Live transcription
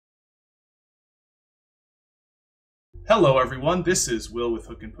Hello everyone, this is Will with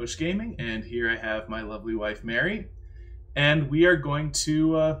Hook and Push Gaming, and here I have my lovely wife Mary, and we are going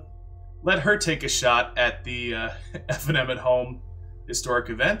to let her take a shot at the F&M at Home historic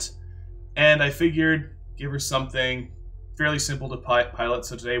event, and I figured give her something fairly simple to pilot.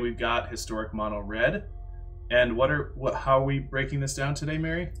 So today we've got historic mono red, and how are we breaking this down today,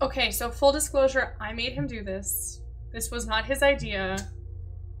 Mary? Okay, so full disclosure, I made him do this. This was not his idea.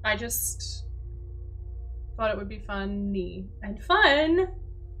 I just thought it would be funny and fun.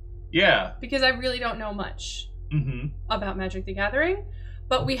 Yeah. Because I really don't know much about Magic the Gathering,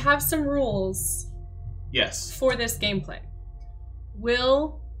 but we have some rules. Yes. For this gameplay.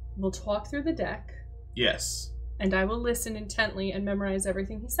 We'll talk through the deck. Yes. And I will listen intently and memorize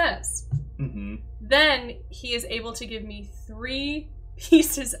everything he says. Then he is able to give me 3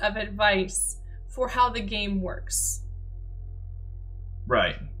 pieces of advice for how the game works.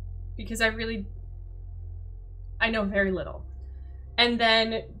 Right. Because I know very little. And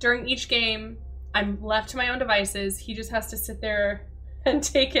then during each game, I'm left to my own devices. He just has to sit there and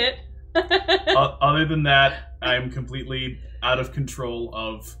take it. Other than that, I'm completely out of control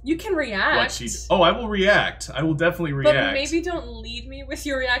of... You can react. Oh, I will react. I will definitely react. But maybe don't lead me with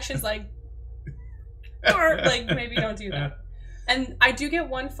your reactions like... maybe don't do that. And I do get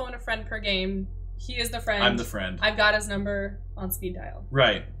 1 phone a friend per game. He is the friend. I'm the friend. I've got his number on speed dial.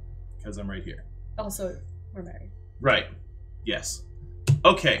 Right. Because I'm right here. Also, we're married. Right. Yes.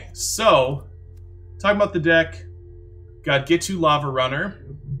 Okay, so talking about the deck, got Ghitu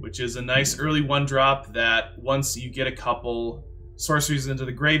Lavarunner, which is a nice early 1-drop that once you get a couple sorceries into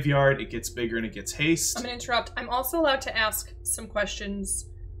the graveyard, it gets bigger and it gets haste. I'm going to interrupt. I'm also allowed to ask some questions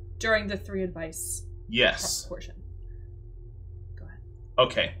during the 3 advice portion. Go ahead.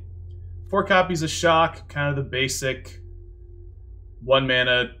 Okay. 4 copies of Shock, kind of the basic 1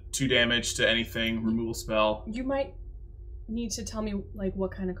 mana, 2 damage to anything, removal spell. You might need to tell me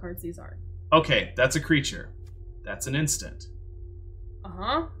what kind of cards these are. Okay, that's a creature. That's an instant.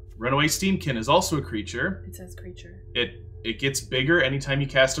 Uh-huh. Runaway Steamkin is also a creature. It says creature. It gets bigger anytime you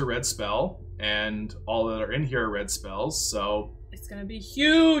cast a red spell, and all that are in here are red spells, so... It's gonna be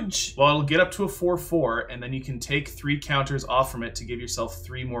huge! Well, it'll get up to a 4/4, and then you can take 3 counters off from it to give yourself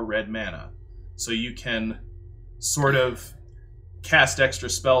 3 more red mana. So you can sort of cast extra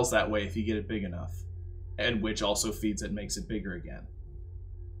spells that way if you get it big enough. And which also feeds it and makes it bigger again.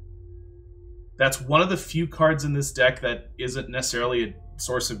 That's one of the few cards in this deck that isn't necessarily a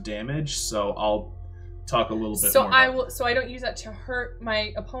source of damage, so I'll talk a little bit more about it. So I don't use that to hurt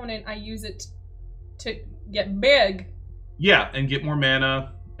my opponent, I use it to get big. Yeah, and get more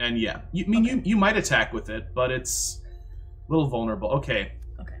mana, and yeah. You might attack with it, but it's a little vulnerable. Okay.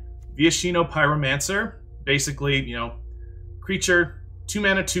 Viashino Pyromancer, basically, creature, 2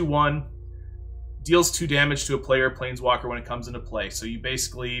 mana, 2/1, deals 2 damage to a player or planeswalker when it comes into play. So you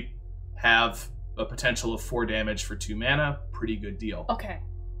basically have a potential of 4 damage for 2 mana. Pretty good deal. Okay.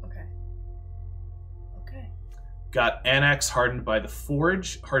 Got Anax hardened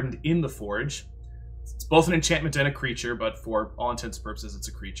in the Forge. It's both an enchantment and a creature, but for all intents and purposes, it's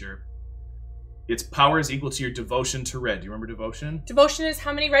a creature. Its power is equal to your devotion to red. Do you remember devotion? Devotion is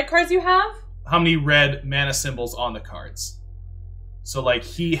how many red cards you have? How many red mana symbols on the cards. So,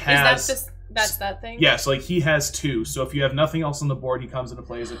 he has... That's that thing? Yeah, so, he has 2. So, if you have nothing else on the board, he comes into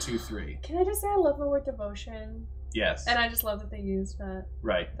play as a 2/3. Can I just say I love the word devotion? Yes. And I just love that they used that.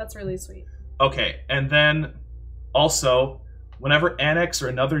 Right. That's really sweet. Okay, and then, also... Whenever Anax or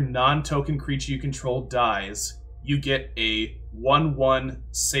another non-token creature you control dies, you get a 1/1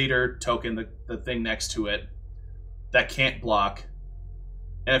 Satyr token, the thing next to it, that can't block.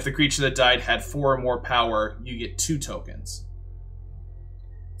 And if the creature that died had 4 or more power, you get 2 tokens.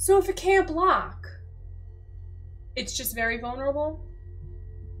 So if it can't block, it's just very vulnerable?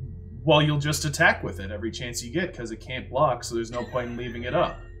 Well, you'll just attack with it every chance you get, because it can't block, so there's no point in leaving it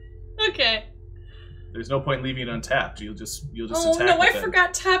up. Okay. There's no point in leaving it untapped. You'll just attack with it. Oh no, I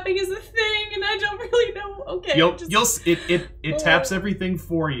forgot tapping is a thing, and I don't really know. Okay. It taps everything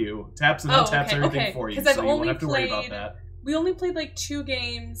for you. Taps and untaps everything for you, so you won't have to worry about that. We only played 2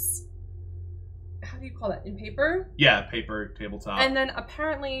 games. How do you call that? In paper? Yeah, paper, tabletop. And then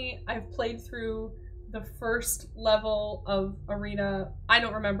apparently I've played through the first level of Arena. I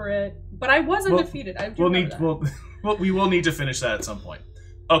don't remember it, but I was undefeated. We will need to finish that at some point.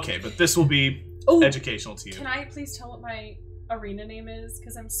 Okay, but this will be educational to you. Can I please tell what my arena name is?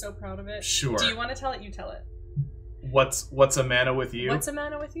 Because I'm so proud of it. Sure. Do you want to tell it? You tell it. What's a mana with you? What's a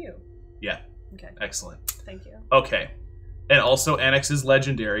mana with you? Yeah. Okay. Excellent. Thank you. Okay. And also, Anax is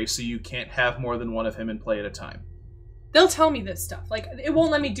legendary, so you can't have more than 1 of him in play at a time. They'll tell me this stuff. It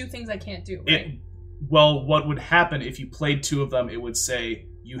won't let me do things I can't do, right? Well, what would happen if you played 2 of them, it would say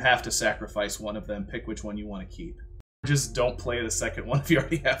you have to sacrifice one of them, pick which one you want to keep. Just don't play the second one if you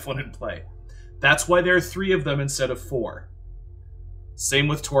already have one in play. That's why there are 3 of them instead of 4. Same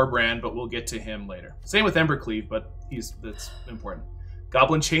with Torbrand, but we'll get to him later. Same with Embercleave, but that's important.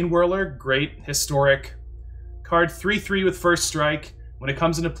 Goblin Chain Whirler, great historic card. 3/3 with first strike. When it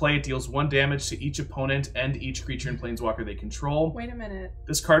comes into play, it deals 1 damage to each opponent and each creature and planeswalker they control. Wait a minute.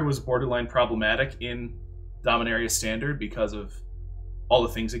 This card was borderline problematic in Dominaria Standard because of all the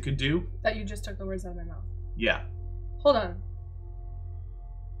things it could do. That you just took the words out of my mouth. Yeah. Hold on.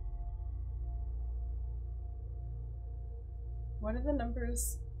 What do the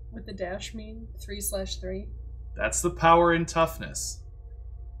numbers with the dash mean? 3/3? That's the power and toughness.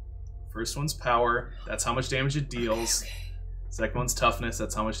 First one's power. That's how much damage it deals. Okay. Second one's toughness.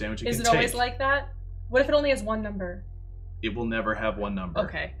 That's how much damage it can take. Is it always like that? What if it only has 1 number? It will never have 1 number.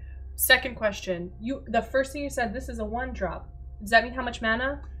 Okay. Second question. The first thing you said, this is a 1-drop. Does that mean how much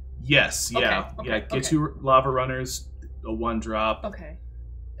mana? Yes, yeah. Okay, yeah, Ghitu Lavarunner's a 1-drop. Okay.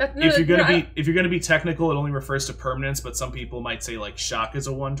 If you're gonna be technical, it only refers to permanents, but some people might say like Shock is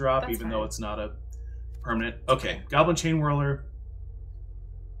a 1-drop, even though it's not a permanent. Okay, Goblin Chain Whirler.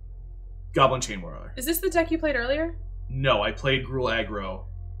 Goblin Chain Whirler. Is this the deck you played earlier? No, I played Gruul Aggro.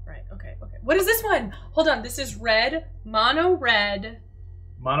 Right, okay. What is this one? Hold on, this is red, mono red.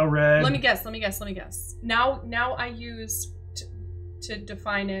 Mono red. Let me guess. Now I use, to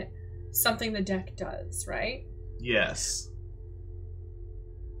define it, something the deck does, right? Yes.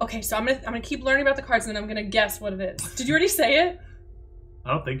 Okay, so I'm gonna keep learning about the cards and then I'm gonna guess what it is. Did you already say it? I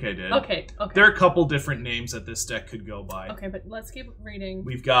don't think I did. Okay. There are a couple different names that this deck could go by. Okay, but let's keep reading.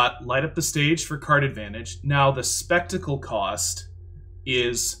 We've got Light Up the Stage for card advantage. Now, the spectacle cost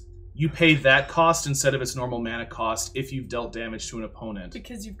is you pay that cost instead of its normal mana cost if you've dealt damage to an opponent.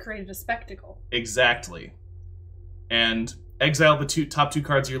 Because you've created a spectacle. Exactly. And exile the top 2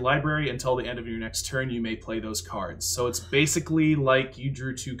 cards of your library until the end of your next turn. You may play those cards. So it's basically like you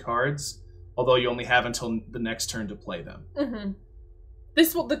drew 2 cards, although you only have until the next turn to play them. Mm-hmm.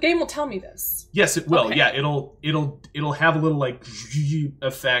 The game will tell me this. Yes, it will. Okay. Yeah, it'll have a little like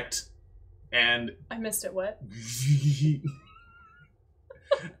effect, and I missed it. What?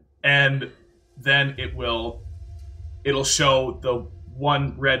 And then it'll show the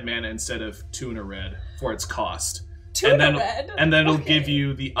 1 red mana instead of 2 in a red for its cost. 2 in a red. And then it'll give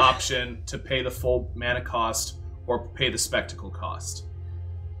you the option to pay the full mana cost or pay the spectacle cost,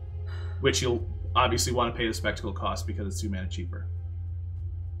 which you'll obviously want to pay the spectacle cost because it's 2 mana cheaper.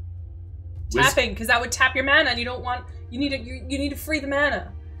 Tapping, because that would tap your mana, and you don't want. You need to free the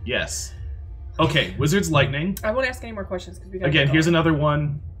mana. Yes. Okay, Wizard's Lightning. I won't ask any more questions because we got. Again, here's another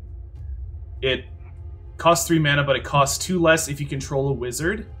one. It costs 3 mana, but it costs 2 less if you control a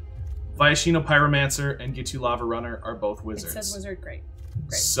wizard. Viashino Pyromancer and Ghitu Lavarunner are both wizards. It says wizard, great.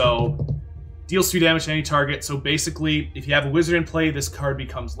 So, deals 3 damage to any target. So basically, if you have a wizard in play, this card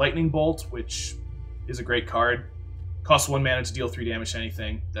becomes Lightning Bolt, which is a great card. Costs 1 mana to deal 3 damage to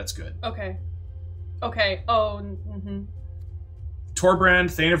anything. That's good. Okay. Oh,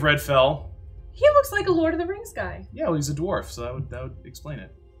 Torbrand, Thane of Redfell. He looks like a Lord of the Rings guy. Yeah, well, he's a dwarf, so that would explain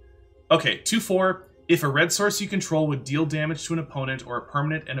it. Okay, 2/4. If a red source you control would deal damage to an opponent or a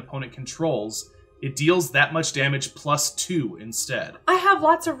permanent an opponent controls, it deals that much damage plus 2 instead. I have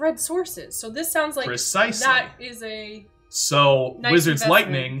lots of red sources, so this sounds like precisely that is a. So nice Wizard's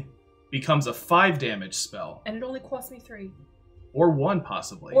investment. Lightning becomes a 5 damage spell. And it only costs me 3. Or 1,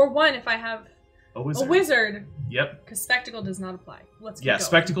 possibly. Or 1 if I have a wizard. a wizard. Yep. Because Spectacle does not apply. Let's keep Yeah, going.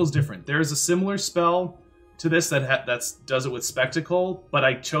 Spectacle is different. There is a similar spell to this that does it with Spectacle, but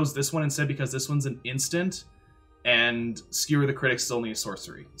I chose this one instead because this one's an instant, and Skewer the Critics is only a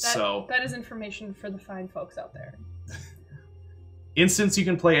sorcery. That is information for the fine folks out there. Instants you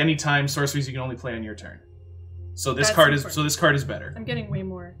can play anytime, sorceries you can only play on your turn. So this card is better. I'm getting way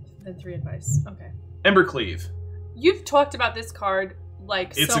more than 3 advice. Okay. Embercleave. You've talked about this card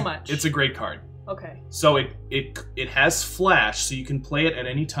so much. It's a great card. Okay. So it has flash, so you can play it at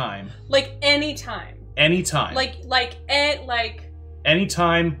any time. Like anytime. Anytime.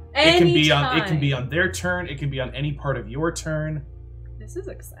 Anytime. It can be on their turn. It can be on any part of your turn. This is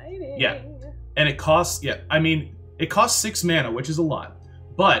exciting. Yeah. And it costs it costs 6 mana, which is a lot.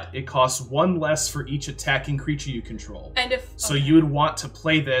 But it costs 1 less for each attacking creature you control. And so you would want to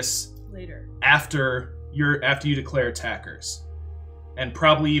play this later after you declare attackers. And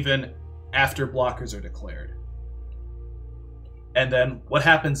probably even after blockers are declared. And then what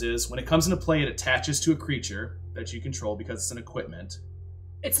happens is, when it comes into play, it attaches to a creature that you control because it's an equipment.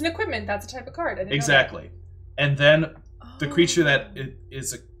 It's an equipment. That's a type of card. I didn't exactly. know that. And then the creature that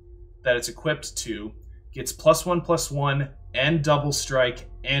is that it's equipped to gets +1/+1 and double strike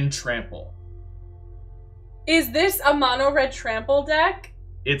and trample. Is this a mono red trample deck?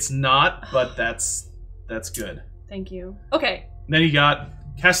 It's not, but that's good. Thank you. Okay. And then you got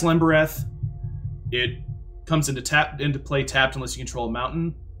Castle Embereth. It comes into play tapped unless you control a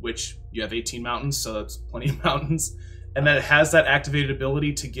mountain, which you have 18 mountains, so that's plenty of mountains. And then it has that activated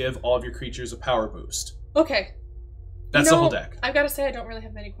ability to give all of your creatures a power boost. Okay. That's the whole deck. I've got to say I don't really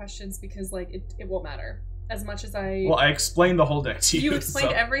have many questions because like it won't matter as much as I. Well, I explained the whole deck to you. You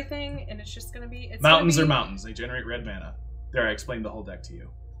explained everything, and it's just gonna be mountains are mountains. They generate red mana. There, I explained the whole deck to you.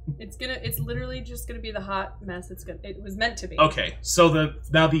 It's literally just gonna be the hot mess. It was meant to be. Okay, so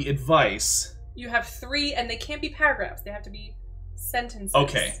now the advice. You have 3, and they can't be paragraphs. They have to be sentences.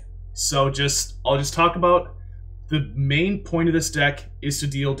 Okay, so I'll just talk about the main point of this deck is to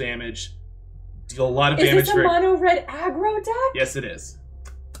deal damage. Deal a lot of damage. Is this a mono red aggro deck? Yes, it is.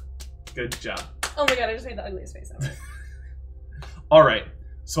 Good job. Oh my god, I just made the ugliest face ever. All right,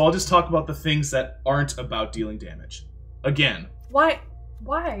 so I'll just talk about the things that aren't about dealing damage. Again. Why?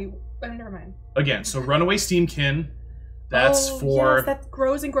 Oh, never mind. Again, so Runaway Steamkin. That's yes, that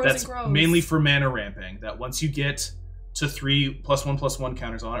grows and grows and grows. Mainly for mana ramping. That once you get to 3 +1/+1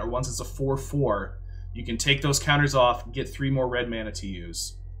 counters on it, or once it's a 4/4, you can take those counters off and get 3 more red mana to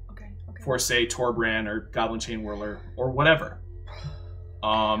use. Okay. For, say, Torbran or Goblin Chain Whirler or whatever.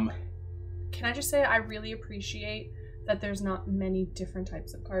 Can I just say I really appreciate that there's not many different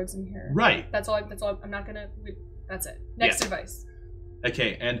types of cards in here. Right. That's all. I'm not gonna. That's it. Next advice.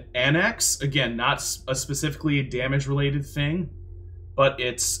 Okay, and Anax, again, not a specifically damage-related thing, but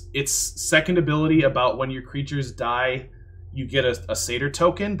its second ability about when your creatures die, you get a Satyr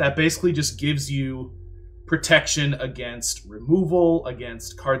token. That basically just gives you protection against removal,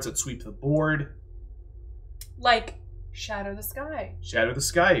 against cards that sweep the board. Like Shatter the Sky. Shatter the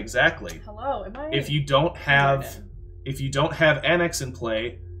Sky, exactly. Hello, am I? If you don't have Anax in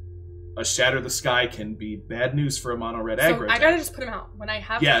play, a Shatter the Sky can be bad news for a mono red aggro. I gotta just put him out when I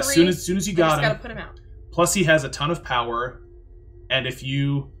have. Yeah, 3, as soon as you got him, gotta put him out. Plus, he has a ton of power, and if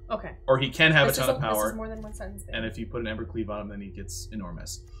you or he can have a ton of power. This is more than one sentence. And if you put an Embercleave on him, then he gets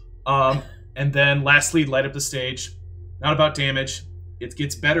enormous. And then lastly, light up the stage. Not about damage. It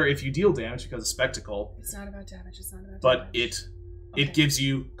gets better if you deal damage because of Spectacle. It's not about damage. It's not about. But damage. it gives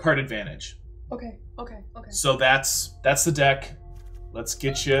you card advantage. Okay. So that's the deck. Let's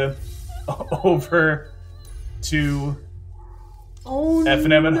get you over to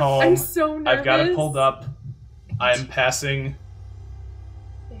FNM at home. I'm so nervous. I've got it pulled up. I'm passing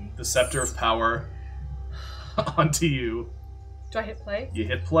the Scepter of Power onto you. Do I hit play? You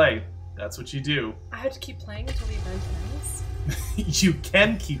hit play. That's what you do. I have to keep playing until the event ends? You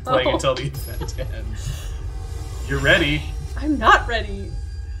can keep playing until the event ends. You're ready. I'm not ready.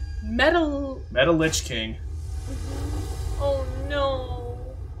 Metal Lich King. Oh no.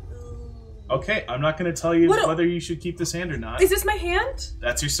 Okay, I'm not going to tell you whether you should keep this hand or not. Is this my hand?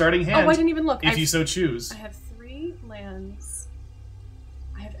 That's your starting hand. Oh, I didn't even look. If you so choose. I have 3 lands.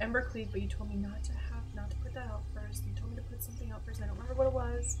 I have Embercleave, but you told me not to put that out first. You told me to put something out first. I don't remember what it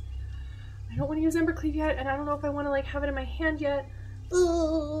was. I don't want to use Embercleave yet, and I don't know if I want to have it in my hand yet.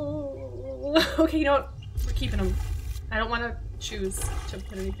 Ooh. Okay, you know what? We're keeping them. I don't want to choose to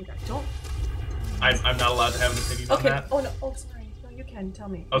put anything back. Don't. I'm not allowed to have an opinion on that. Oh no. Oh, sorry. No, you can tell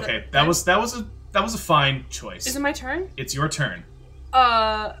me. Okay, that was a fine choice. Is it my turn? It's your turn.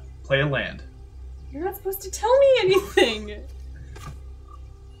 Play a land. You're not supposed to tell me anything.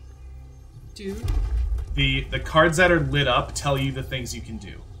 Dude. The cards that are lit up tell you the things you can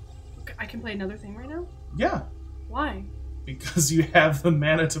do. Okay, I can play another thing right now? Yeah. Why? Because you have the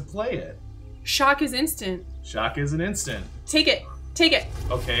mana to play it. Shock is instant. Shock is an instant. Take it.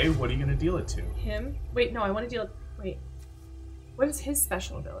 Okay, what are you going to deal it to? Him? Wait, no, I want to deal it... Wait. What is his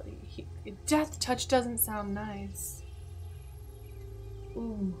special ability? Death Touch doesn't sound nice.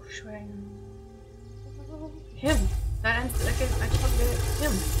 Ooh, him. I just want to get it.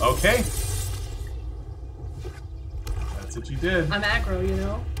 Him. Okay. That's what you did. I'm aggro, you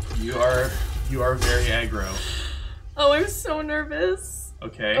know? You are very aggro. Oh, I'm so nervous.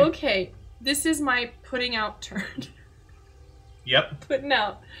 Okay. Okay. This is my putting out turn. Yep. Putting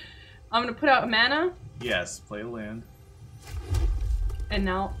out. I'm going to put out a mana. Yes, play a land. And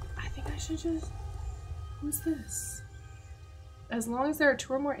now, I think I should just... Who's this? As long as there are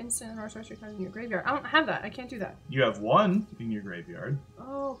 2 or more instant or sorcery cards in your graveyard. I don't have that. I can't do that. You have 1 in your graveyard.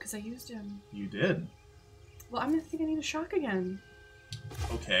 Oh, because I used him. You did. Well, I'm going to think I need a shock again.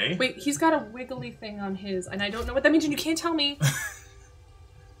 Okay. Wait, he's got a wiggly thing on his, and I don't know what that means, and you can't tell me.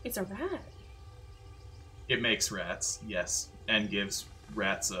 It's a rat. It makes rats, yes. And gives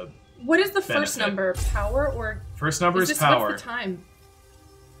rats a What is the first benefit. number? Power or... First number is this, power. What's the time?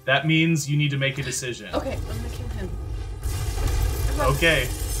 That means you need to make a decision. Okay, I'm gonna kill him. Okay.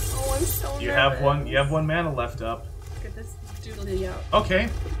 Oh, I'm so nervous. You have one mana left up. Get this doodly out. Okay.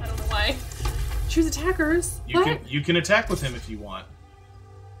 I don't know why. Choose attackers. You can attack with him if you want.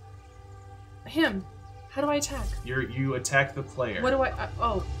 Him. How do I attack? You attack the player. What do I...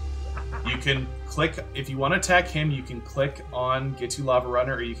 You can click... If you want to attack him, you can click on Ghitu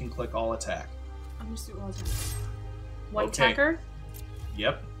Lavarunner, or you can click all attack. I'm just doing all attack. One Okay. attacker?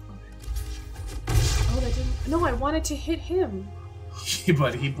 Yep. Okay. Oh, that didn't... No, I wanted to hit him.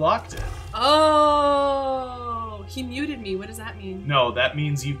 But he blocked it. Oh! He muted me. What does that mean? No, that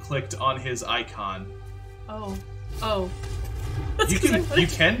means you clicked on his icon. Oh. Oh. You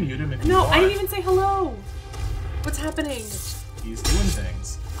can mute him if you No, want. I didn't even say hello. What's happening? He's doing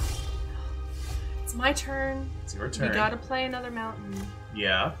things. It's my turn. It's your turn. We gotta play another mountain.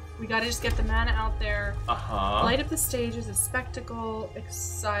 Yeah. We gotta just get the mana out there. Uh-huh. Light up the stage as a spectacle.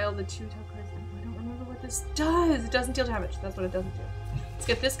 Exile the 2 tokens. I don't remember what this does. It doesn't deal damage. That's what it doesn't do. Let's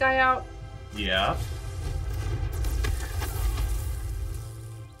get this guy out. Yeah.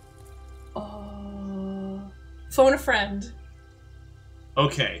 Oh. Phone a friend.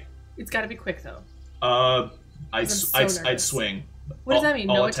 Okay. It's gotta be quick though. I'd swing. What does that mean?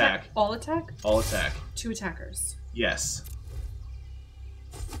 All No attack. All attack? All attack. 2 attackers. Yes.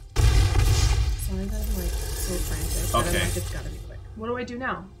 Sorry that I'm like so frantic. But Okay. I'm like, it's gotta be quick. What do I do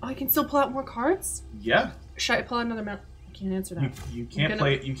now? Oh, I can still pull out more cards? Yeah. Should I pull out another mount? I can't answer that. You can't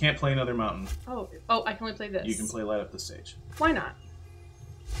play. You can't play another mountain. Oh, I can only play this. You can play light up the stage. Why not?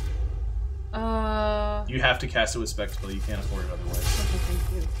 You have to cast it with spectacle. You can't afford it otherwise. Okay, thank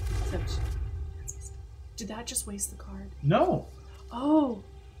you. Except, did that just waste the card? No. Oh,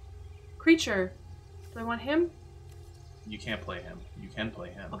 creature. Do I want him? You can't play him. You can play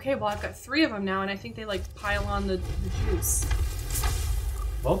him. Okay, well I've got 3 of them now, and I think they like pile on the juice.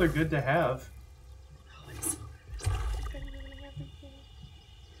 Well, they're good to have. Oh, I'm so nervous.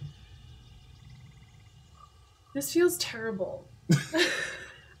 This feels terrible.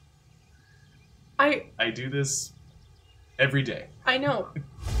 I do this every day. I know.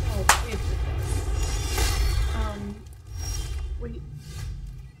 Oh, wait.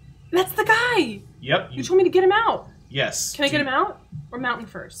 That's the guy! Yep. You told me to get him out. Yes. Can I get him out? Or mountain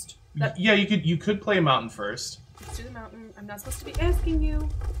first? Yeah, you could play a mountain first. Let's do the mountain. I'm not supposed to be asking you.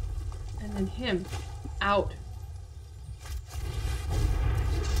 And then him. Out.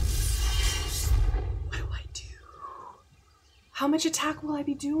 What do I do? How much attack will I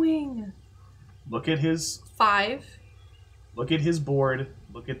be doing? Look at his 5. Look at his board.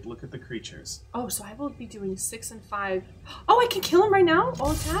 Look at the creatures. Oh, so I will be doing 6 and 5. Oh, I can kill him right now?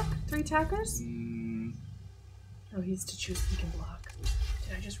 All attack? 3 attackers? Oh, he's to choose. He can block.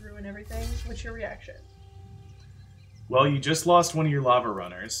 Did I just ruin everything? What's your reaction? Well, you just lost one of your lava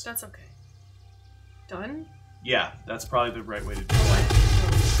runners. That's okay. Done? Yeah, that's probably the right way to do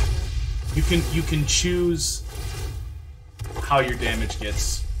Oh, it. You can choose how your damage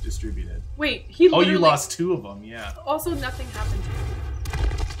gets distributed. Wait, he literally... Oh, you lost 2 of them, yeah. Also, nothing happened to me.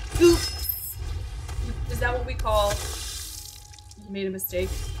 Oops. Is that what we call... You made a mistake?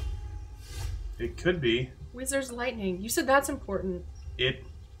 It could be. Wizard's Lightning. You said that's important. It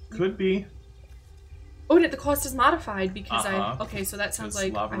could be. Oh, and the cost is modified because Uh-huh. Okay, so that sounds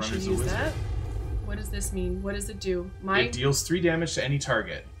Because like I Lavarunner's should a use wizard. that. What does this mean? What does it do? It deals 3 damage to any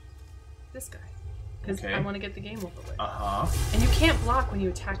target. This guy. Because Okay. I want to get the game over with. Uh-huh. And you can't block when you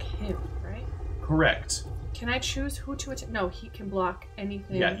attack him, right? Correct. Can I choose who to attack? No, he can block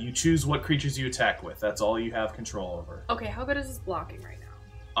anything. Yeah, you choose what creatures you attack with. That's all you have control over. Okay, how good is his blocking right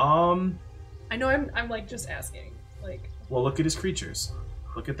now? I know I'm like just asking. Like, well, look at his creatures.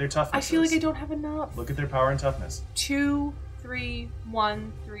 Look at their toughness. I feel like I don't have enough. Look at their power and toughness. 2, 3,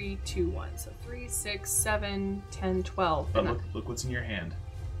 1, 3, 2, 1. So 3, 6, 7, 10, 12. But look what's in your hand.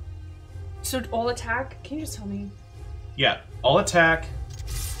 So all attack? Can you just tell me? Yeah, all attack.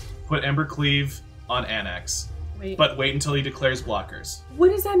 Put Embercleave on Anax. Wait. But wait until he declares blockers. What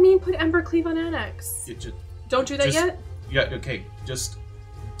does that mean? Put Embercleave on Anax. Don't do that yet? Yeah, okay. Just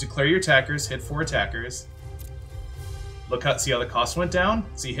declare your attackers, hit 4 attackers. See how the cost went down?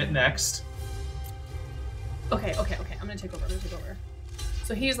 See, hit next. Okay. I'm gonna take over.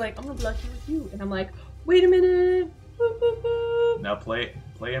 So he's like, I'm gonna block you with you. And I'm like, wait a minute. Boop, boop, boop. Now play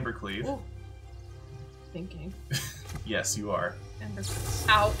Embercleave. Oh. Thinking. Yes, you are. Embercleave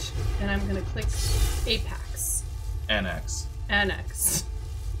out. And I'm gonna click Apex. Anax.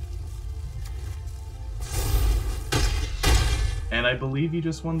 And I believe you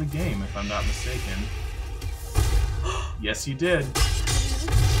just won the game, if I'm not mistaken. Yes, you did.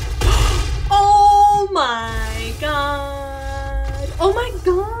 Oh my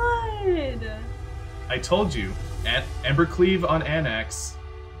god! I told you, Embercleave on Anax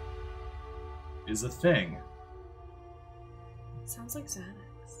is a thing. Sounds like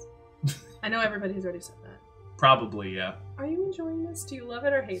Xanax. I know everybody's already said that. Probably, yeah. Are you enjoying this? Do you love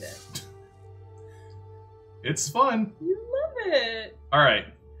it or hate it? It's fun. You love it. Alright.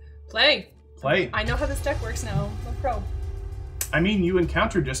 Play. Play. I know how this deck works now. I'm a pro. I mean, you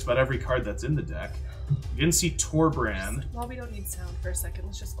encountered just about every card that's in the deck. You didn't see Torbran. Well, we don't need sound for a second.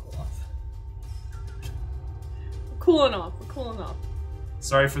 Let's just cool off. We're cooling off. We're cooling off.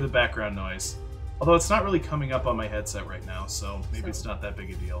 Sorry for the background noise. Although it's not really coming up on my headset right now, so maybe it's not that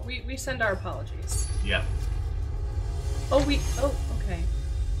big a deal. We send our apologies. Yeah. Oh, okay.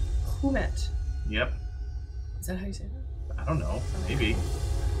 Humet. Yep. Is that how you say that? I don't know. Maybe.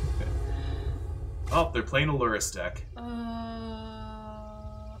 Oh, they're playing a Luris deck. I'm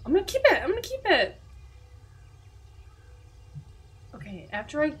gonna keep it. I'm gonna keep it. Okay,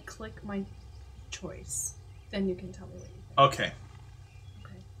 after I click my choice, then you can tell me what you think. Okay.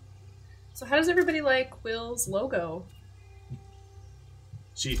 Okay. So how does everybody like Will's logo?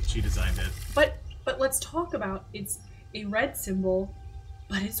 She designed it. But let's talk about it's a red symbol,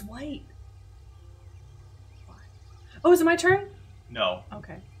 but it's white. Why? Oh, is it my turn? No.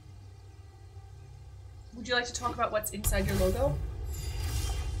 Okay. Would you like to talk about what's inside your logo?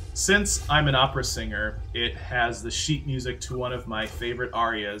 Since I'm an opera singer, it has the sheet music to one of my favorite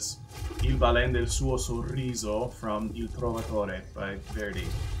arias, Il Balen del suo sorriso from Il Trovatore by Verdi.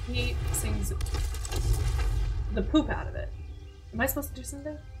 He sings the poop out of it. Am I supposed to do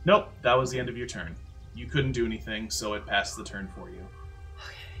something? Nope, that was the end of your turn. You couldn't do anything, so it passed the turn for you.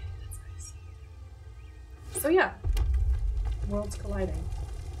 Okay, that's nice. So yeah, worlds colliding.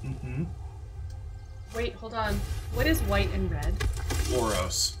 Mm-hmm. Wait, hold on. What is white and red?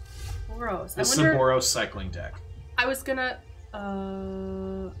 Boros. Boros. This is a Boros cycling deck. I was gonna.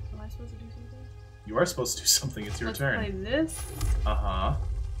 Am I supposed to do something? You are supposed to do something. It's your turn. Let's play this. Uh-huh.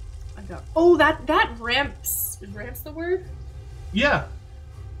 I got. Oh, that ramps. Is ramps the word? Yeah.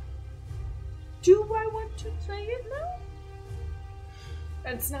 Do I want to play it now?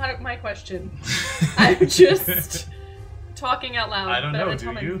 That's not my question. I'm just talking out loud. I don't know, do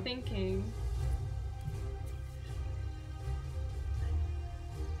you? I'm thinking.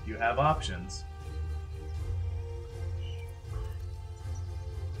 You have options.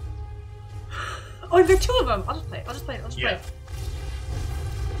 Oh, there are two of them. I'll just play it. I'll just play it.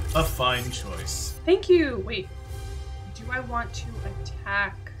 A fine choice. Thank you. Wait. Do I want to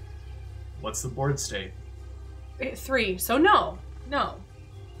attack? What's the board state? 3. So no. No.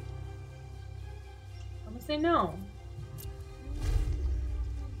 I'm gonna say no.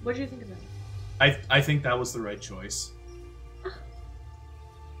 What do you think of that? I think that was the right choice.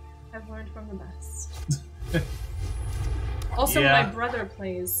 I've learned from the best. Also, Yeah. my brother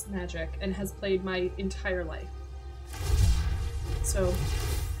plays Magic and has played my entire life. So,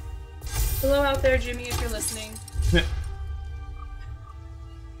 hello out there, Jimmy, if you're listening.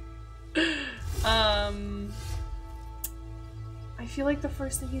 I feel like the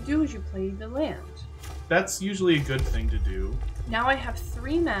first thing you do is you play the land. That's usually a good thing to do. Now I have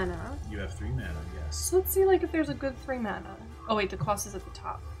 3 mana. You have 3 mana, yes. So let's see like if there's a good 3 mana. Oh wait, the cost is at the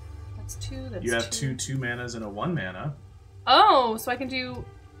top. That's 2, that's You have 2. 2 manas and a 1 mana. Oh, so I can do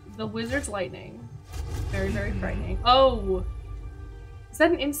the Wizard's Lightning. Very, very frightening. Oh! Is that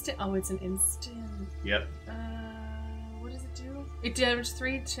an instant? Oh, it's an instant. Yep. What does it do? It damages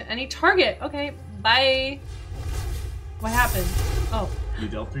 3 to any target. Okay, bye. What happened? Oh. You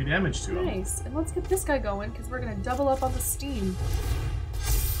dealt 3 damage to him. Nice. And let's get this guy going, because we're going to double up on the steam.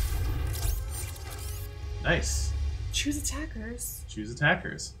 Nice. Choose attackers. Choose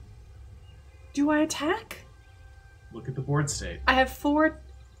attackers. Do I attack? Look at the board state. I have 4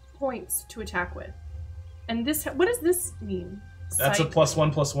 points to attack with. And this, what does this mean? That's Cycle. a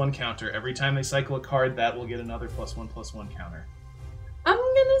 +1/+1 counter. Every time they cycle a card, that will get another +1/+1 counter. I'm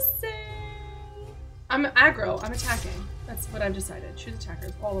gonna say... I'm aggro. I'm attacking. That's what I've decided. Choose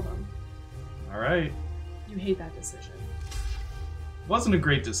attackers. All of them. Alright. You hate that decision. Wasn't a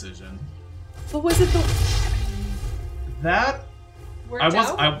great decision. But was it the... That... Worked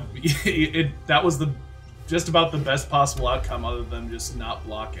out? That was the just about the best possible outcome other than just not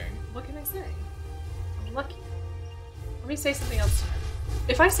blocking. What can I say? I'm lucky. Let me say something else to him.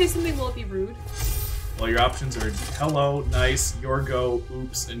 If I say something, will it be rude? Well, your options are hello, nice, your go,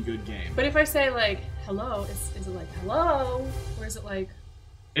 oops, and good game. But if I say, like, hello, is it like, hello? Or is it like...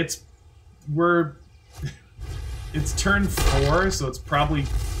 It's turn 4, so it's probably...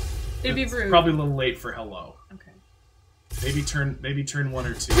 It'd be rude. Probably a little late for hello. Okay. Maybe turn 1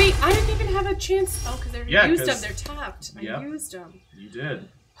 or 2. Wait, I didn't even have a chance. Oh, because they're used them. They're tapped. Yep, I used them. You did.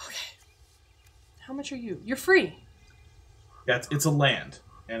 Okay. How much are you? You're free. Yeah, it's a land,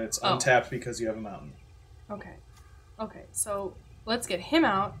 and it's untapped because you have a mountain. Okay. Okay, so let's get him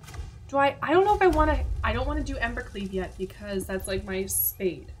out. I don't know if I want to... I don't want to do Embercleave yet because that's like my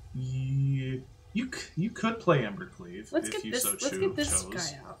spade. Yeah, you could play Embercleave if you so chose. Let's get this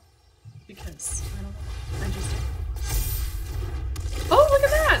guy out. Because, I don't know. I just... Oh, look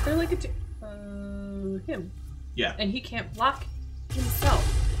at that! They're like him. Yeah. And he can't block himself.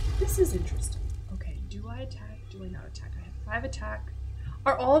 This is interesting. Okay, do I attack? Do I not attack? I have 5 attack.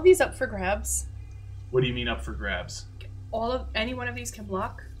 Are all of these up for grabs? What do you mean up for grabs? Any one of these can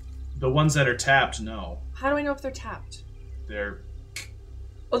block? The ones that are tapped, no. How do I know if they're tapped? They're...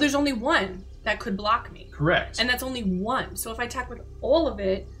 Oh, there's only one that could block me. Correct. And that's only one. So if I attack with all of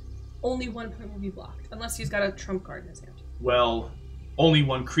it, only 1 point will be blocked. Unless he's got a trump card in his hand. Well, only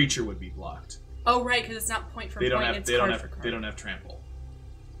 1 creature would be blocked. Oh, right, because it's not point for point, it's card for card. They don't have trample.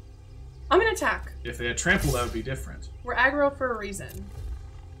 I'm going to attack. If they had trample, that would be different. We're aggro for a reason.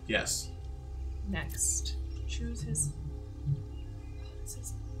 Yes. Next. Choose his... This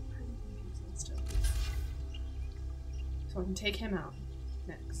is pretty confusing still. So I can take him out.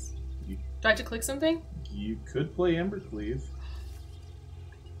 Next. Do I have to click something? You could play Embercleave.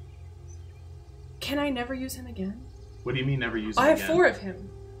 Can I never use him again? What do you mean never use him again? I have 4 of him.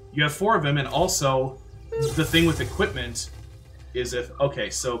 You have 4 of him, and also the thing with equipment is if...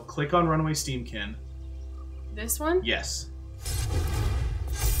 Okay, so click on Runaway Steamkin. This one? Yes.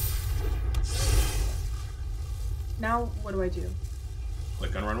 Now, what do I do?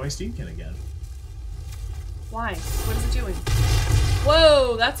 Click on Runaway Steamkin again. Why? What is it doing?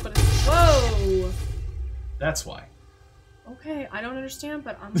 Whoa, that's what it is. Whoa! That's why. Okay, I don't understand,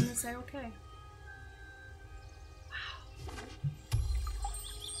 but I'm gonna say okay.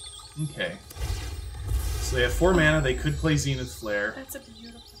 Okay. So they have 4 mana. They could play Zenith Flare. That's a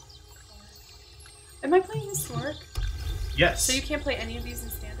beautiful card. Am I playing Historic? Yes. So you can't play any of these in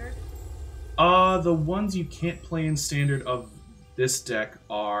Standard? The ones you can't play in Standard of this deck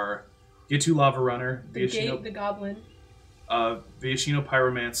are Ghitu Lavarunner, The Goblin. Viashino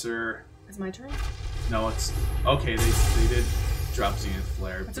Pyromancer. Is my turn? No, it's... Okay, they did drop Zenith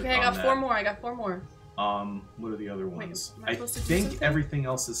Flare. That's okay, I got 4 more. I got 4 more. What are the other ones? Wait, am I supposed to do think something? everything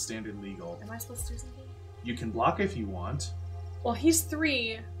else is Standard legal. Am I supposed to do something? You can block if you want. Well, he's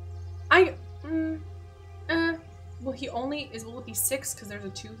 3. Will it be 6 because there's a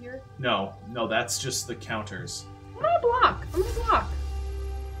 2 here? No, that's just the counters. I'm gonna block. I'm gonna block.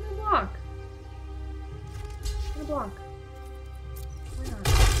 Why not?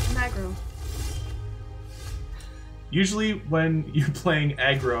 I'm aggro. Usually when you're playing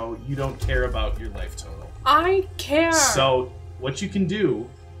aggro, you don't care about your life total. I care! So, what you can do...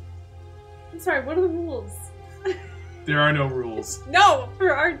 I'm sorry, what are the rules? There are no rules. No!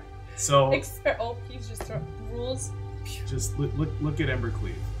 For our... So... please just throw... Rules? Just look at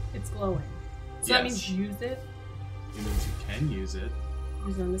Embercleave. It's glowing. So that means use it? It means you can use it.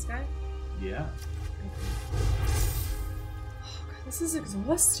 Use it on this guy? Yeah. Okay. Oh, God, this is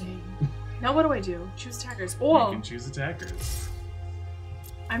exhausting. Now what do I do? Choose attackers. Oh! You can choose attackers.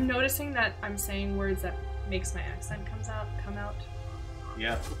 I'm noticing that I'm saying words that makes my accent come out.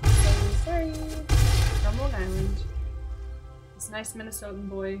 Yeah. So sorry. From Long Island. This nice Minnesotan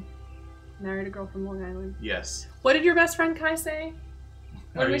boy married a girl from Long Island. Yes. What did your best friend Kai say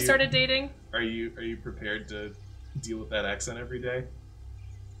when we started dating? Are you prepared to deal with that accent every day?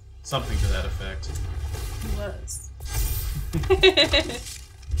 Something to that effect. He was.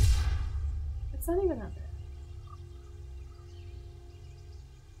 It's not even that bad.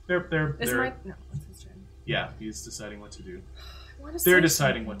 They're No, it's his turn. Yeah, he's deciding what to do. They're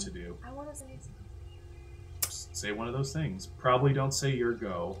deciding what to do. I want to say something. Just say one of those things. Probably don't say your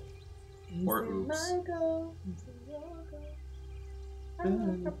go. Or oops.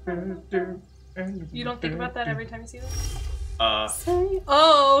 You don't think about that every time you see this?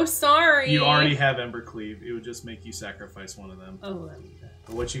 Oh, sorry. You already have Embercleave. It would just make you sacrifice one of them. Oh, that would be bad.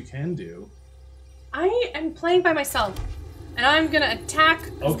 But what you can do... I am playing by myself. And I'm gonna attack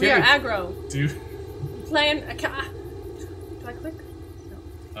because we are aggro. Dude. Playing... Do I click?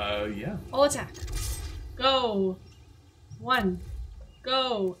 No. Yeah. I'll attack. Go. 1.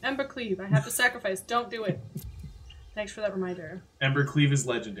 Go. Embercleave. I have to sacrifice. Don't do it. Thanks for that reminder. Embercleave is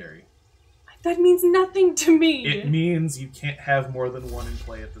legendary. That means nothing to me. It means you can't have more than one in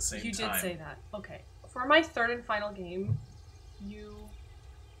play at the same time. You did say that. Okay. For my 3rd and final game, you...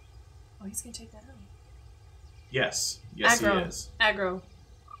 Oh, he's gonna take that out. Yes. Yes, aggro. He is. Aggro.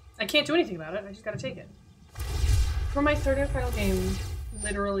 I can't do anything about it. I just gotta take it. For my third and final game,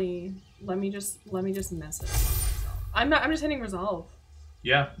 literally, let me just mess it up. I'm just hitting resolve.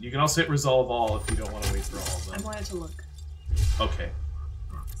 Yeah, you can also hit resolve all if you don't want to wait through all of them. I wanted to look. Okay.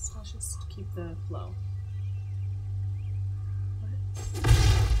 So let's just keep the flow. What?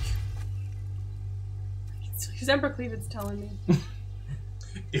 His Embercleave, it's telling me.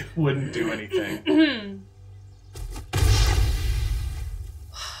 It wouldn't do anything.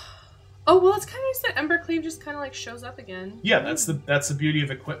 Oh, well, it's kind of nice that Embercleave just kind of like shows up again. Yeah, that's the beauty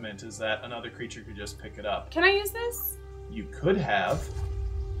of equipment, is that another creature could just pick it up. Can I use this? You could have.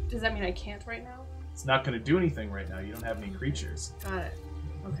 Does that mean I can't right now? It's not going to do anything right now. You don't have any creatures. Got it.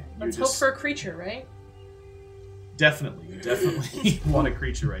 Okay. Let's hope for a creature, right? Definitely. You definitely want a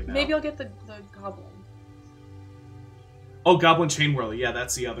creature right now. Maybe I'll get the goblin. Oh, Goblin Chain Whirler. Yeah,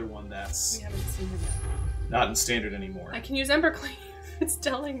 that's the other one that's We haven't seen him yet. not in standard anymore. I can use Embercleave. It's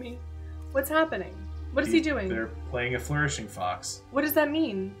telling me. What's happening? What is he doing? They're playing a Flourishing Fox. What does that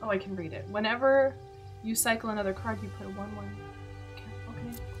mean? Oh, I can read it. Whenever you cycle another card, you put a 1/1. Okay,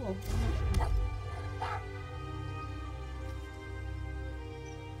 cool.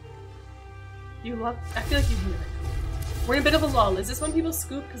 You love... I feel like you hate it. We're in a bit of a lull. Is this when people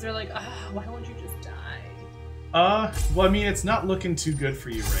scoop because they're like, why don't you just die? Well, I mean, it's not looking too good for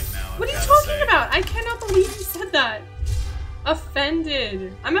you right now. What are you talking about? I cannot believe you said that.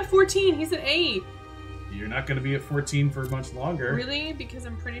 Offended. I'm at 14. He's at 8. You're not going to be at 14 for much longer. Really? Because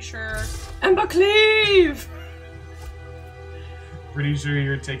I'm pretty sure... Embercleave! Pretty sure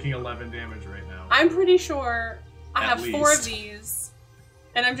you're taking 11 damage right now. I'm pretty sure I have least. 4 of these.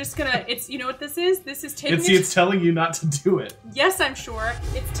 And I'm just gonna... It's... You know what this is? This is taking... It's telling you not to do it. Yes, I'm sure.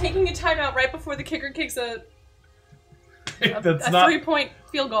 It's taking a timeout right before the kicker kicks a That's a not 3-point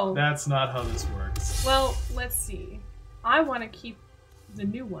field goal. That's not how this works. Well, let's see. I want to keep the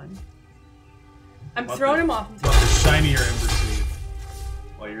new one. I'm throwing him off. The shinier Embercleave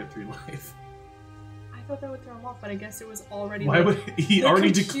while you're at 3 life. I thought that would throw him off, but I guess it was already... Why would he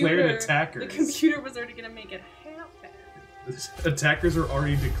already declared attackers? The computer was already going to make it happen. The attackers are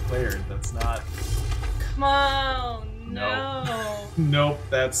already declared. That's not... Come on, no. Nope,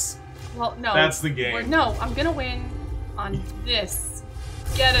 that's... Well, no. That's the game. No, I'm going to win on this.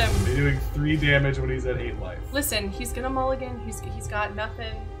 Get him. They're doing 3 damage when he's at 8 life. Listen, he's gonna mulligan. He's got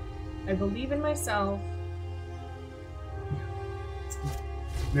nothing. I believe in myself.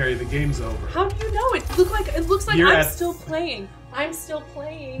 Mary, the game's over. How do you know? It looks like I'm still playing. I'm still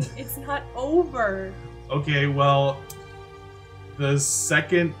playing. It's not over. Okay, well, the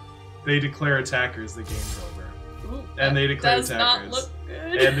second they declare attackers, the game's over. Ooh, and they declare does attackers. Not look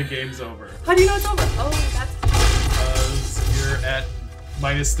good. And the game's over. How do you know it's over? Oh, that's because you're at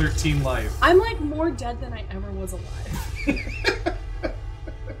minus 13 life. I'm like more dead than I ever was alive.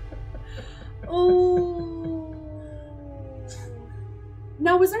 Oh.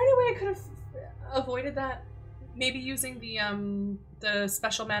 Now, was there any way I could have avoided that? Maybe using the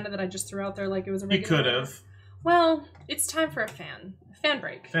special mana that I just threw out there like it was a regular. You could have. Well, it's time for a fan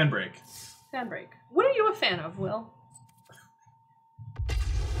break. Fan break. Fan break. What are you a fan of, Will?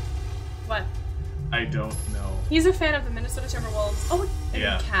 What? I don't know. He's a fan of the Minnesota Timberwolves. Oh, and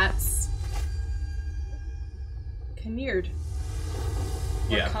yeah. The Cats. Kinneard.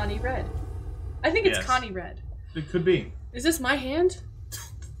 Or yeah. Connie Red. I think it's Connie Red. It could be. Is this my hand?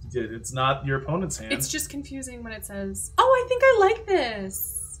 It's not your opponent's hand. It's just confusing when it says, oh, I think I like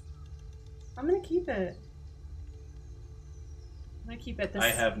this. I'm going to keep it. I'm going to keep it. I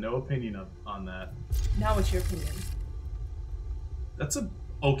have no opinion on that. Now what's your opinion? That's a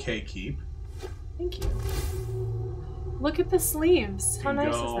okay keep. Thank you. Look at the sleeves. How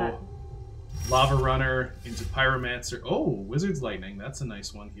nice is that? Lavarunner into Pyromancer. Oh, Wizard's Lightning. That's a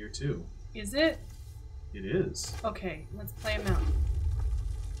nice one here, too. Is it? It is. Okay, let's play him out.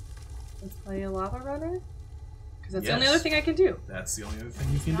 Let's play a Lavarunner? Because that's the only other thing I can do. That's the only other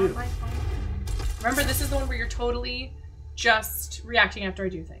thing you can do. Remember, this is the one where you're totally just reacting after I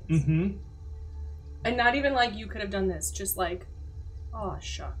do things. Mm-hmm. And not even like you could have done this. Just like, oh,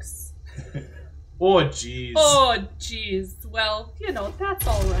 shucks. Oh, jeez. Oh, jeez. Well, you know, that's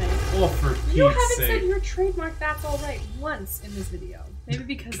all right. Oh, for Pete's sake. You haven't said your trademark "that's all right" once in this video. Maybe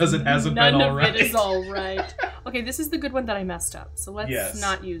because it hasn't been all right. None of it is all right. Okay, this is the good one that I messed up. So let's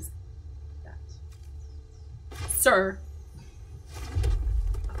not use that. Sir.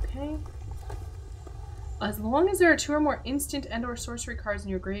 Okay. As long as there are 2 or more instant and/or sorcery cards in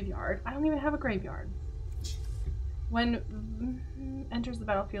your graveyard, I don't even have a graveyard. When enters the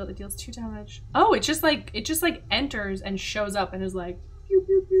battlefield, it deals 2 damage. Oh, it just like enters and shows up and is like pew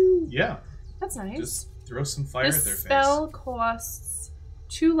pew pew. Yeah. That's nice. Just throw some fire at their face. The spell costs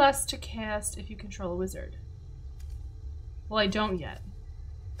 2 less to cast if you control a wizard. Well, I don't yet.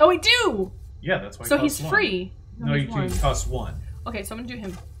 Oh, I do! Yeah, that's why. So he's free. No, you can cost 1. Okay, so I'm gonna do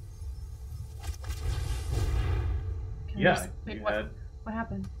him. Yeah. Wait, what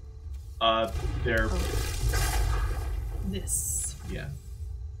happened? They're. Oh. This. Yeah.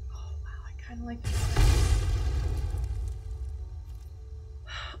 Oh wow, I kind of like that.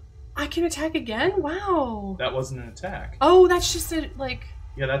 I can attack again? Wow. That wasn't an attack. Oh, that's just a, like...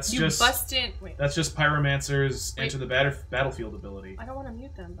 Yeah, that's you just... bust in... Wait. That's just Pyromancer's enter the battlefield ability. I don't want to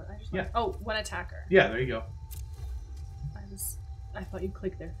mute them, but I just want... Oh, one attacker. Yeah, there you go. I thought you'd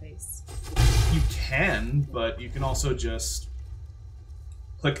click their face. You can, but you can also just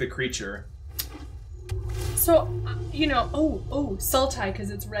click the creature. So, you know... Oh, Sultai,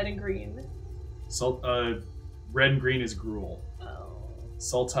 because it's red and green. Red and green is Gruul. Oh.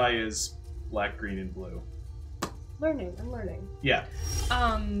 Sultai is black, green, and blue. I'm learning. Yeah.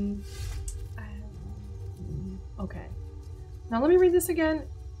 Okay. Now let me read this again.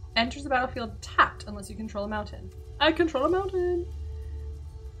 Enters the battlefield tapped unless you control a mountain. I control a mountain!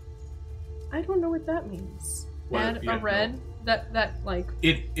 I don't know what that means. Add a red? That like...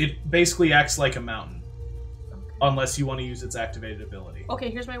 It basically acts like a mountain. Okay. Unless you want to use its activated ability.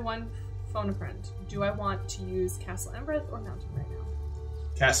 Okay, here's my one phone a friend. Do I want to use Castle Embereth or Mountain right now?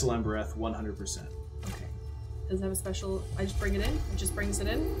 Castle Embereth, 100%. Okay. Does it have a special... I just bring it in? It just brings it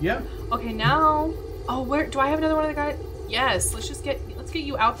in? Yeah. Okay, now... Oh, where... Do I have another one of the guys? Yes, let's get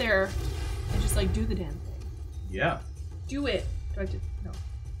you out there and just, like, do the damn thing. Yeah. Do it. Do I have to... No.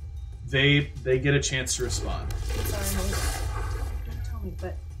 They get a chance to respond. I'm sorry, don't tell me,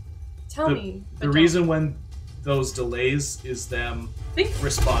 but... Tell me. The reason when those delays is them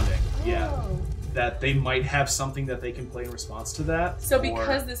responding. Oh. Yeah. That they might have something that they can play in response to that. So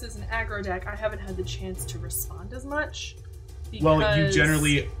because this is an aggro deck, I haven't had the chance to respond as much. Because... Well, you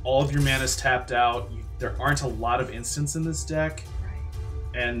generally, all of your mana's tapped out. There aren't a lot of instants in this deck.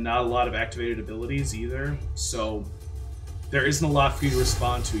 Right. And not a lot of activated abilities either. So there isn't a lot for you to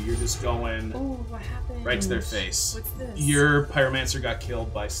respond to. You're just going what happened? right to their face. What's this? Your Pyromancer got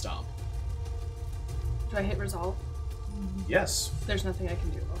killed by Stomp. Do I hit resolve? Yes. There's nothing I can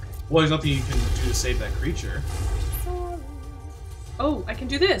do. Okay. Well, there's nothing you can do to save that creature. Sorry. Oh, I can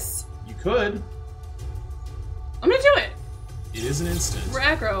do this. You could. I'm gonna do it. It is an instant. We're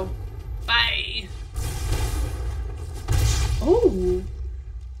aggro. Bye. Oh.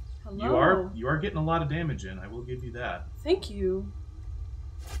 Hello. You are getting a lot of damage in. I will give you that. Thank you.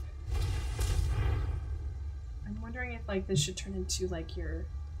 I'm wondering if like this should turn into like your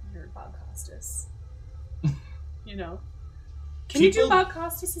Bob Costas. You know. Can you do Bob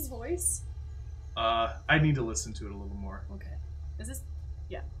Costas' voice? I need to listen to it a little more. Okay. Is this...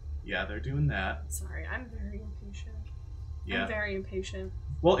 Yeah. Yeah, they're doing that. Sorry, I'm very impatient. Yeah. I'm very impatient.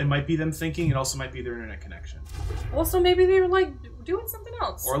 Well, it might be them thinking. It also might be their internet connection. Also, maybe they were like doing something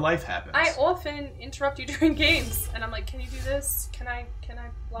else. Or life happens. I often interrupt you during games, and I'm like, "Can you do this? Can I?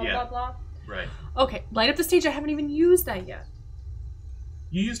 Blah blah blah." Right. Okay, light up the stage. I haven't even used that yet.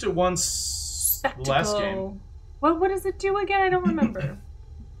 You used it once Spectacle. the last game. What does it do again? I don't remember.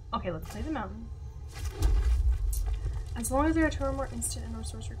 Okay, let's play the mountain. As long as there are 2 or more instant and or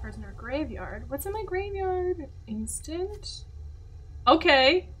sorcery cards in our graveyard. What's in my graveyard? Instant?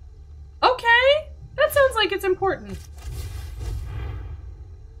 Okay. Okay! That sounds like it's important.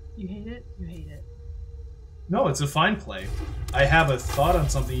 You hate it? You hate it. No, it's a fine play. I have a thought on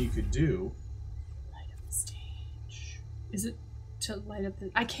something you could do. Light up the stage. Is it to light up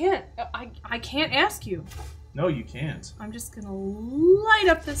the... I can't ask you. No, you can't. I'm just gonna light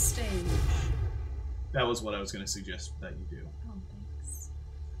up the stage. That was what I was going to suggest that you do. Oh, thanks.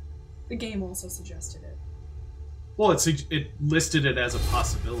 The game also suggested it. Well, it listed it as a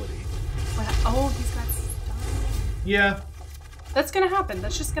possibility. Oh, he's got stuff. Yeah. That's gonna happen.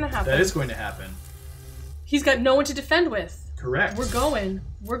 That's just gonna happen. That is going to happen. He's got no one to defend with. Correct. We're going.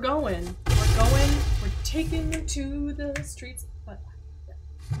 We're going. We're going. We're taking them to the streets. But yeah,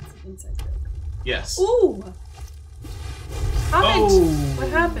 that's an inside joke. Yes. Ooh! Comment! Oh. What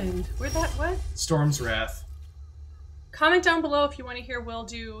happened? Where'd that, what? Storm's Wrath. Comment down below if you want to hear Will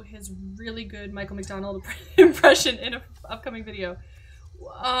do his really good Michael McDonald impression in an upcoming video.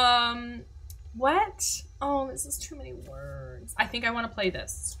 What? Oh, this is too many words. I think I want to play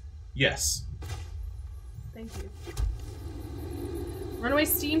this. Yes. Thank you. Runaway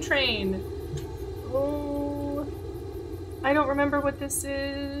Steam Train. Oh, I don't remember what this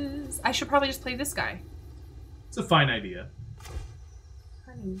is. I should probably just play this guy. It's a fine idea.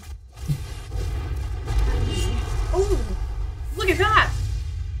 Honey. Honey. Oh, look at that.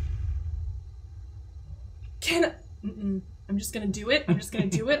 I'm just gonna do it. I'm just gonna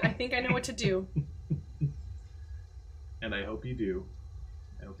do it. I think I know what to do. and I hope you do.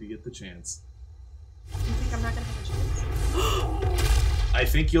 I hope you get the chance. You think I'm not gonna have a chance? I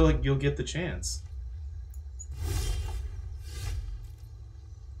think you'll get the chance.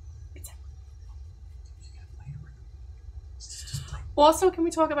 Also, can we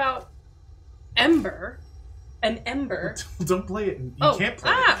talk about Ember? An Ember. Don't play it. You can't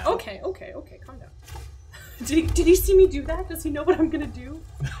play it now. Okay, calm down. Did he see me do that? Does he know what I'm gonna do?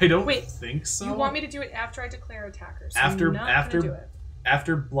 I don't think so. You want me to do it after I declare attackers? So after do it.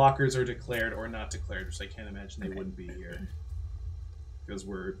 After blockers are declared or not declared, which I can't imagine they wouldn't be here. Because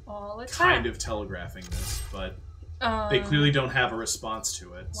we're kind of telegraphing this, but they clearly don't have a response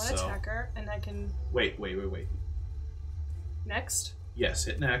to it. One attacker, and I can... Wait. Next? Yes,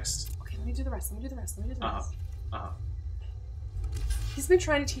 hit next. Okay, let me do the rest. He's been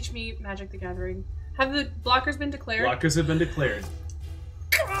trying to teach me Magic the Gathering. Have the blockers been declared? Blockers have been declared.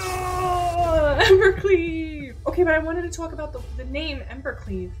 Embercleave! Okay, but I wanted to talk about the name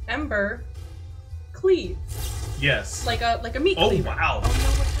Embercleave. Embercleave. Yes. Like a meat cleaver. Oh, wow. Oh, no,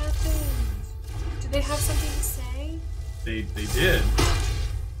 what happened? Did they have something to say? They did.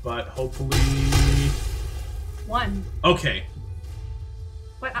 But hopefully... One. Okay.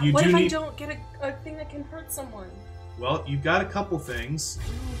 What if I don't get a thing that can hurt someone? Well, you've got a couple things. I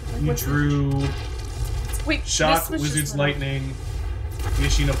know, but like, you drew Wait, Shock, Wizard's Lightning,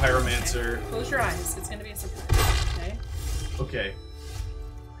 Viashino Pyromancer. Okay. Close your eyes. It's gonna be a surprise. Okay. Okay.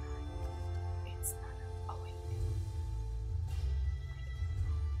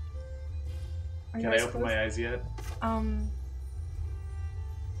 Can I open my eyes yet?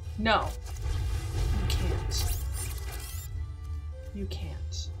 No. You can't. You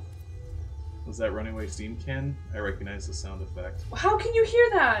can't. Was that Running Away Steam Can? I recognize the sound effect. How can you hear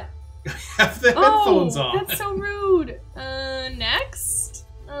that? I have the headphones on. That's so rude. Next?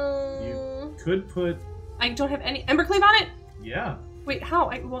 You could put... I don't have any... Embercleave on it? Yeah. Wait, how?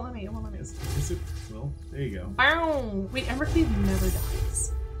 It won't let me. Is it? Well, there you go. Bow. Wait, Embercleave never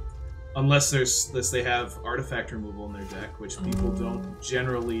dies. Unless they have artifact removal in their deck, which people don't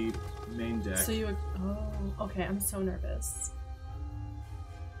generally main deck. So you... Oh, okay. I'm so nervous.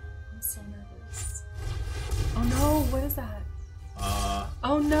 Oh no, what is that?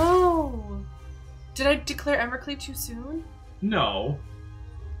 Oh no! Did I declare Embercleave too soon? No.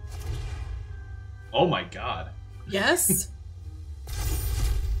 Oh my god. Yes?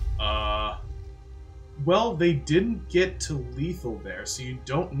 Well, they didn't get to lethal there, so you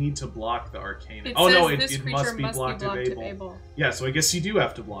don't need to block the Arcana. It must be blocked if able. Yeah, so I guess you do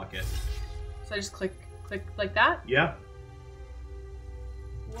have to block it. So I just click like that? Yeah.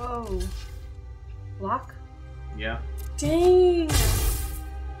 Whoa. Block? Yeah. Dang!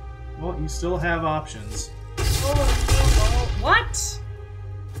 Well, you still have options. Oh, what?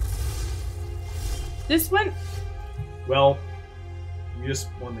 This one? Well, you just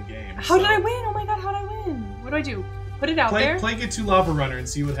won the game. How did I win? Oh my god, how did I win? What do I do? Put it out there? Play Ghitu Lavarunner and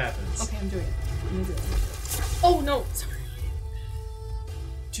see what happens. Okay, I'm doing it. Oh no, sorry.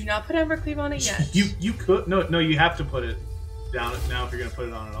 Do not put Embercleave on it yet. You could no, you have to put it down now if you're gonna put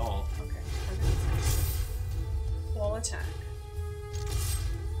it on at all. Okay. Wall attack.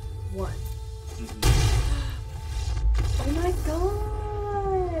 1. Oh my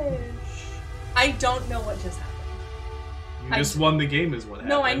gosh! I don't know what just happened. You just won the game is what happened.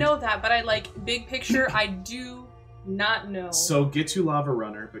 No, I know that, but I big picture, I do not know. So Ghitu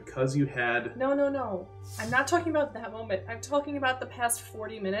Lavarunner, because you had... No. I'm not talking about that moment. I'm talking about the past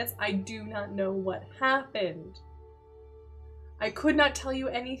 40 minutes. I do not know what happened. I could not tell you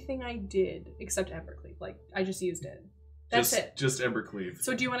anything I did, except Embercleave. Like, I just used it. That's it. Just Embercleave.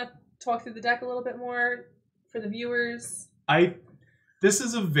 So do you want to talk through the deck a little bit more for the viewers? This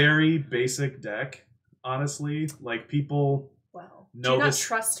is a very basic deck, honestly. Like, people know do you not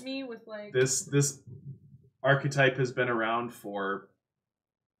trust me with, like... This archetype has been around for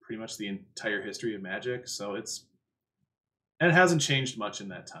pretty much the entire history of Magic, so and it hasn't changed much in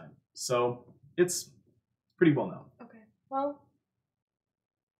that time. So it's pretty well known. Okay, well...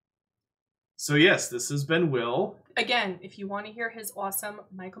 So yes, this has been Will. Again, if you want to hear his awesome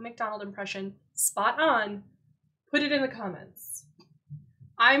Michael McDonald impression, spot on, put it in the comments.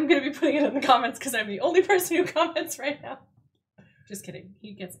 I'm going to be putting it in the comments because I'm the only person who comments right now. Just kidding.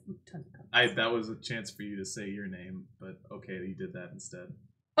 He gets tons of comments. That was a chance for you to say your name, but okay, you did that instead.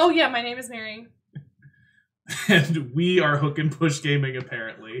 Oh yeah, my name is Mary. And we are Hook and Push Gaming,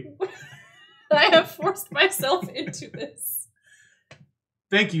 apparently. I have forced myself into this.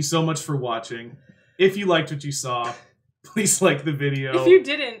 Thank you so much for watching. If you liked what you saw, please like the video. If you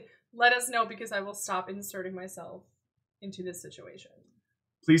didn't, let us know because I will stop inserting myself into this situation.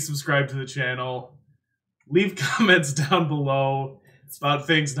 Please subscribe to the channel. leave comments down below about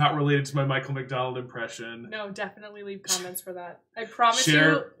things not related to my Michael McDonald impression. No, definitely leave comments for that. I promise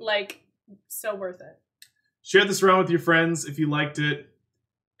Share, you, like, so worth it. Share this around with your friends if you liked it.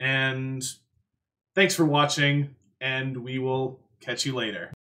 And thanks for watching, and we will catch you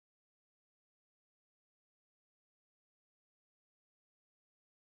later.